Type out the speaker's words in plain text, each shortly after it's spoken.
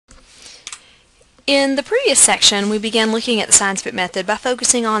In the previous section, we began looking at the scientific method by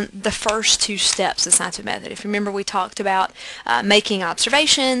focusing on the first two steps of the scientific method. If you remember, we talked about making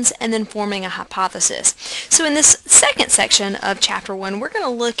observations and then forming a hypothesis. So in this second section of Chapter 1, we're going to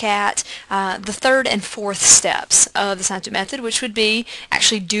look at the third and fourth steps of the scientific method, which would be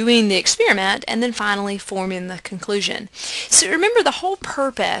actually doing the experiment and then finally forming the conclusion. So remember, the whole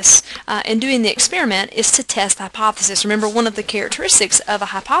purpose in doing the experiment is to test the hypothesis. Remember, one of the characteristics of a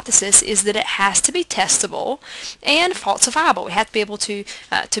hypothesis is that it has to be testable and falsifiable. We have to be able to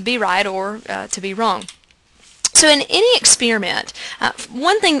be right or to be wrong. So in any experiment,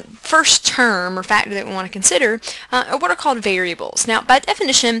 first term or factor that we want to consider are what are called variables. Now, by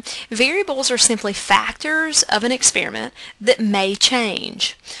definition, variables are simply factors of an experiment that may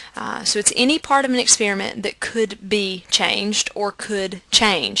change. So it's any part of an experiment that could be changed or could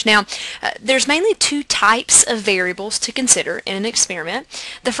change. Now, there's mainly two types of variables to consider in an experiment.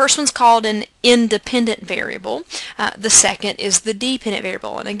 The first one's called an independent variable. The second is the dependent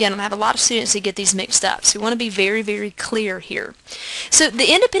variable. And again, I have a lot of students who get these mixed up, so we want to be very, very clear here. So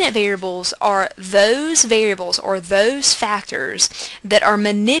the independent variables are those variables or those factors that are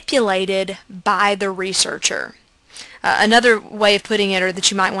manipulated by the researcher. Another way of putting it, or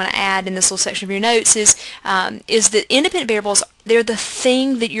that you might want to add in this little section of your notes, is that independent variables, they're the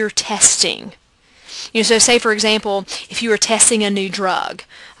thing that you're testing. So say, for example, if you were testing a new drug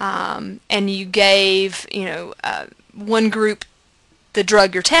and you gave, one group the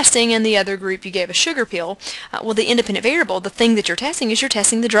drug you're testing and the other group you gave a sugar pill, well, the independent variable, the thing that you're testing, is you're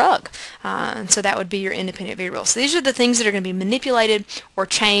testing the drug. And so that would be your independent variable. So these are the things that are going to be manipulated or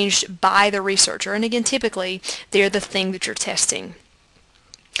changed by the researcher. And again, typically, they're the thing that you're testing.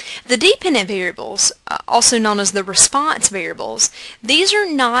 The dependent variables, also known as the response variables, these are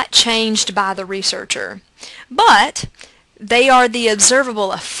not changed by the researcher, but they are the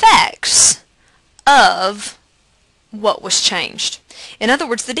observable effects of what was changed. In other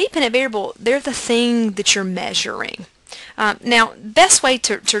words, the dependent variable, they're the thing that you're measuring. Now, best way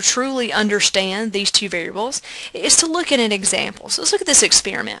to truly understand these two variables is to look at an example. So let's look at this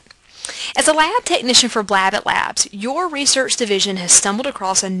experiment. As a lab technician for Blabbit Labs, your research division has stumbled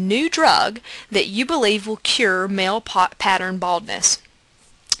across a new drug that you believe will cure male pattern baldness.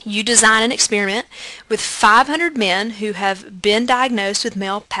 You design an experiment with 500 men who have been diagnosed with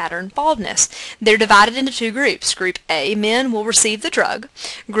male pattern baldness. They're divided into two groups. Group A men will receive the drug.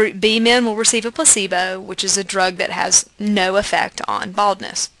 Group B men will receive a placebo, which is a drug that has no effect on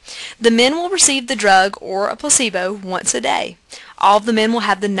baldness. The men will receive the drug or a placebo once a day. All of the men will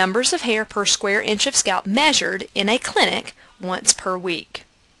have the numbers of hair per square inch of scalp measured in a clinic once per week.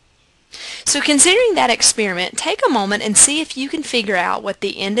 So considering that experiment, take a moment and see if you can figure out what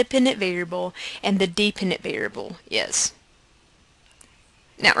the independent variable and the dependent variable is.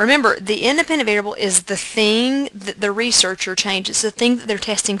 Now remember, the independent variable is the thing that the researcher changes, the thing that they're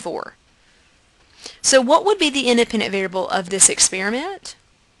testing for. So what would be the independent variable of this experiment?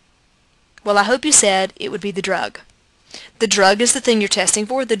 Well, I hope you said it would be the drug. The drug is the thing you're testing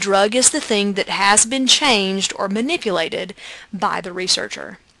for. The drug is the thing that has been changed or manipulated by the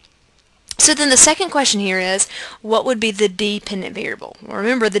researcher. So then the second question here is, what would be the dependent variable? Well,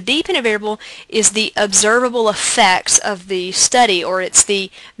 remember, the dependent variable is the observable effects of the study, or it's the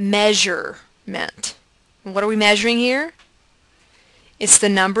measurement. What are we measuring here? It's the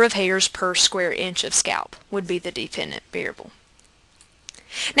number of hairs per square inch of scalp would be the dependent variable.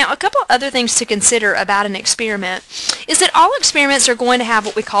 Now, a couple other things to consider about an experiment is that all experiments are going to have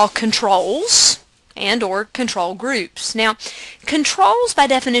what we call controls and or control groups. Now, controls by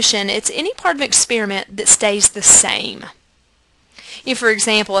definition, it's any part of an experiment that stays the same. For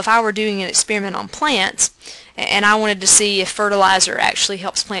example, if I were doing an experiment on plants and I wanted to see if fertilizer actually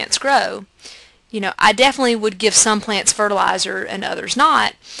helps plants grow, I definitely would give some plants fertilizer and others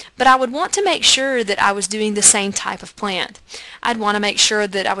not, but I would want to make sure that I was doing the same type of plant. I'd want to make sure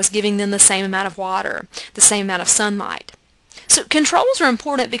that I was giving them the same amount of water, the same amount of sunlight. So controls are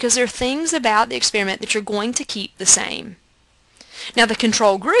important because they're things about the experiment that you're going to keep the same. Now the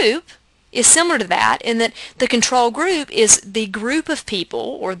control group is similar to that in that the control group is the group of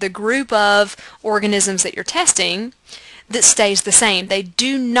people or the group of organisms that you're testing that stays the same. They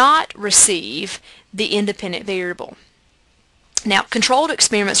do not receive the independent variable. Now, controlled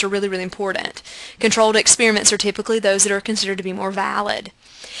experiments are really, really important. Controlled experiments are typically those that are considered to be more valid.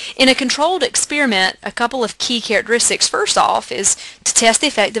 In a controlled experiment, a couple of key characteristics. First off is to test the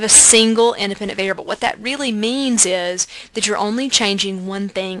effect of a single independent variable. What that really means is that you're only changing one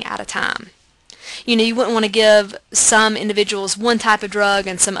thing at a time. You know, you wouldn't want to give some individuals one type of drug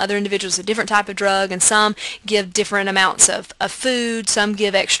and some other individuals a different type of drug, and some give different amounts of food, some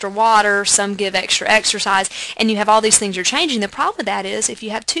give extra water, some give extra exercise, and you have all these things you're changing. The problem with that is if you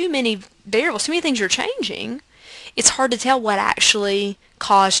have too many variables, too many things you're changing, it's hard to tell what actually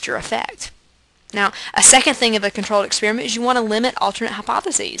caused your effect. Now, a second thing of a controlled experiment is you want to limit alternate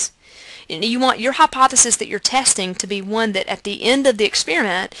hypotheses. You want your hypothesis that you're testing to be one that at the end of the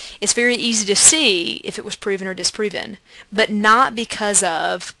experiment it's very easy to see if it was proven or disproven, but not because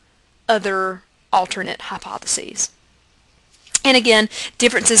of other alternate hypotheses. And again,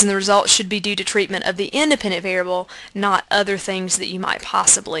 differences in the results should be due to treatment of the independent variable, not other things that you might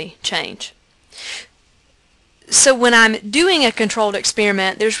possibly change. So when I'm doing a controlled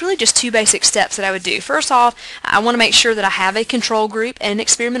experiment, there's really just two basic steps that I would do. First off, I want to make sure that I have a control group and an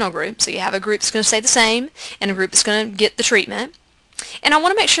experimental group. So you have a group that's going to stay the same and a group that's going to get the treatment. And I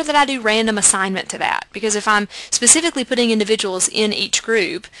want to make sure that I do random assignment to that, because if I'm specifically putting individuals in each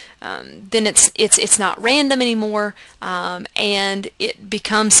group, then it's not random anymore, and it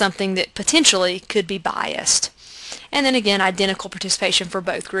becomes something that potentially could be biased. And then again, identical participation for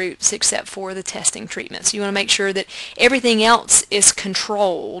both groups except for the testing treatment. So you want to make sure that everything else is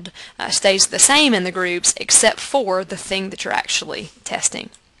controlled, stays the same in the groups except for the thing that you're actually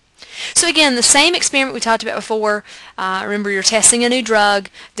testing. So again, the same experiment we talked about before. Remember, you're testing a new drug,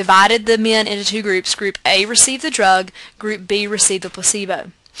 divided the men into two groups. Group A received the drug, Group B received the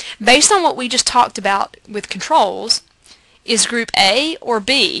placebo. Based on what we just talked about with controls, is Group A or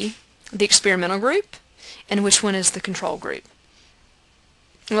B the experimental group? And which one is the control group?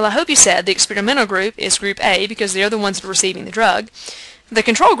 Well, I hope you said the experimental group is Group A because they're the ones that are receiving the drug. The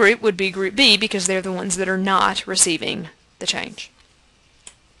control group would be Group B because they're the ones that are not receiving the change.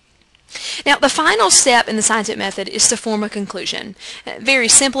 Now, the final step in the scientific method is to form a conclusion. Very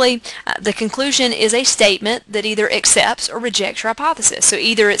simply, the conclusion is a statement that either accepts or rejects your hypothesis. So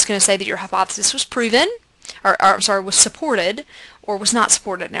either it's going to say that your hypothesis was proven, was supported, or was not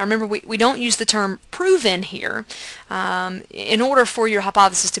supported. Now remember, we don't use the term proven here. In order for your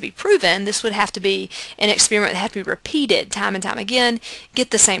hypothesis to be proven, this would have to be an experiment that had to be repeated time and time again,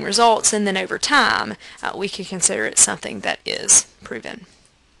 get the same results, and then over time we could consider it something that is proven.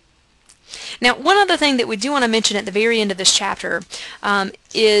 Now, one other thing that we do want to mention at the very end of this chapter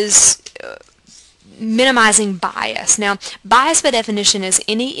is minimizing bias. Now, bias by definition is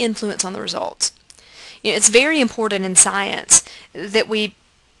any influence on the results. You know, it's very important in science that we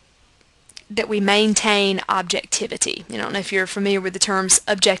maintain objectivity. I don't know if you're familiar with the terms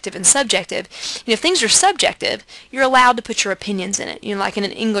objective and subjective. You know, if things are subjective, you're allowed to put your opinions in it. You know, like in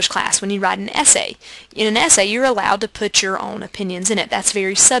an English class when you write an essay. In an essay, you're allowed to put your own opinions in it. That's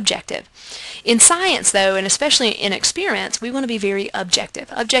very subjective. In science, though, and especially in experiments, we want to be very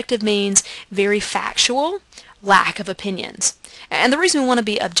objective. Objective means very factual, lack of opinions. And the reason we want to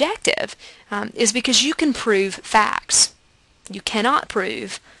be objective is because you can prove facts. You cannot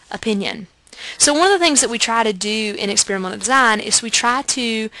prove opinion. So one of the things that we try to do in experimental design is we try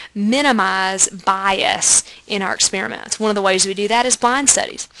to minimize bias in our experiments. One of the ways we do that is blind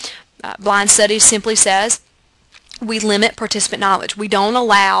studies. Blind studies simply says we limit participant knowledge. We don't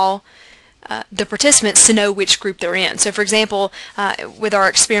allow the participants to know which group they're in. So for example, with our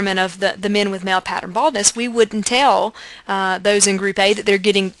experiment of the men with male pattern baldness, we wouldn't tell those in Group A that they're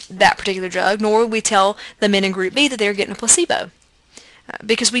getting that particular drug, nor would we tell the men in Group B that they're getting a placebo.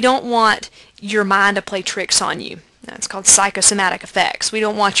 Because we don't want your mind to play tricks on you. It's called psychosomatic effects. We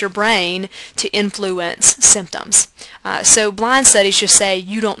don't want your brain to influence symptoms. So blind studies just say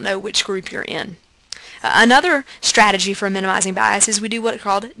you don't know which group you're in. Another strategy for minimizing bias is we do what are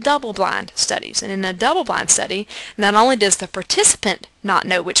called double-blind studies. And in a double-blind study, not only does the participant not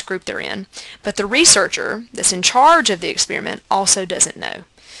know which group they're in, but the researcher that's in charge of the experiment also doesn't know.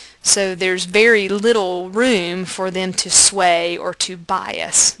 So there's very little room for them to sway or to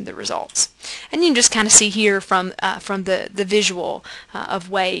bias the results. And you can just kind of see here from the visual of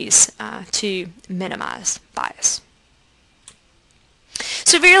ways to minimize bias.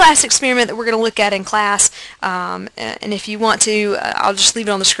 So the very last experiment that we're going to look at in class, and if you want to, I'll just leave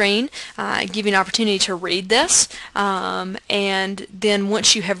it on the screen, give you an opportunity to read this, and then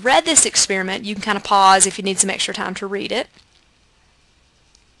once you have read this experiment, you can kind of pause if you need some extra time to read it.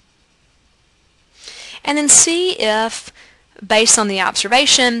 And then see if, based on the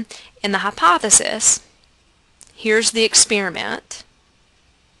observation and the hypothesis, here's the experiment,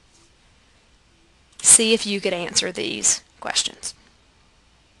 see if you could answer these questions.